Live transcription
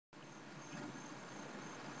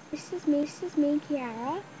This is me,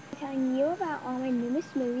 Kiara, telling you about all my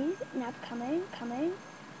newest movies and upcoming.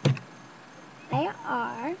 They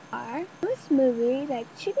are newest movie that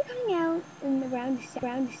should be coming out in around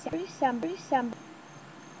December,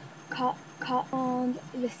 called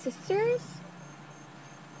The Sisters,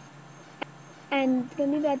 and it's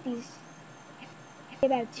gonna be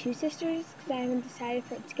about two sisters because I haven't decided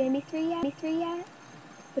if it's gonna be three yet.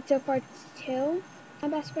 But so far it's two. My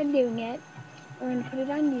best friend doing it. We're gonna put it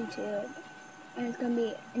on YouTube, and it's gonna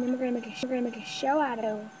be, and then we're gonna make a show out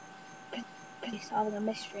of it because we're solving a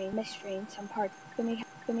mystery in some parts. It's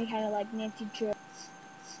gonna be kind of like Nancy Drew's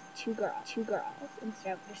two girls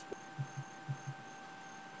instead of just.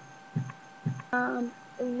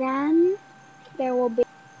 Then there will be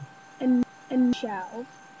a show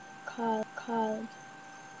called.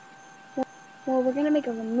 Well, we're gonna make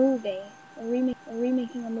a movie. We're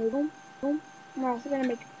remaking a movie. We're also gonna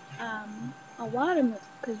make a lot of movies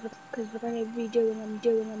because we're gonna be doing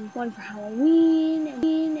them one for Halloween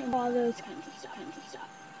and all those kinds of stuff.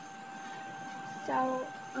 So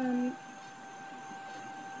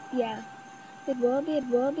yeah, it will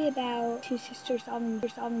be about two sisters solving a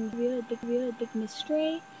really big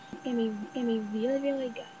mystery. It's gonna be really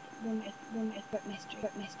good. One of my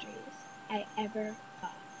favorite mysteries I ever saw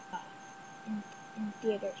in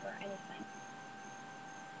theaters or anything.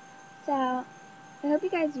 So I hope you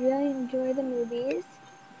guys really enjoy the movies.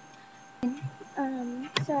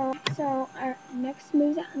 So our next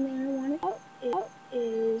movie that I'm gonna want to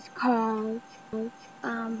is called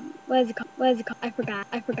what is it called? I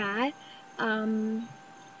forgot.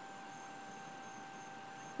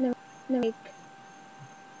 No, like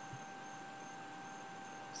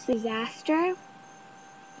Disaster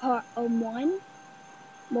Part 1.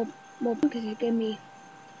 Well, because it's gonna be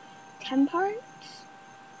 10 parts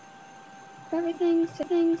for everything.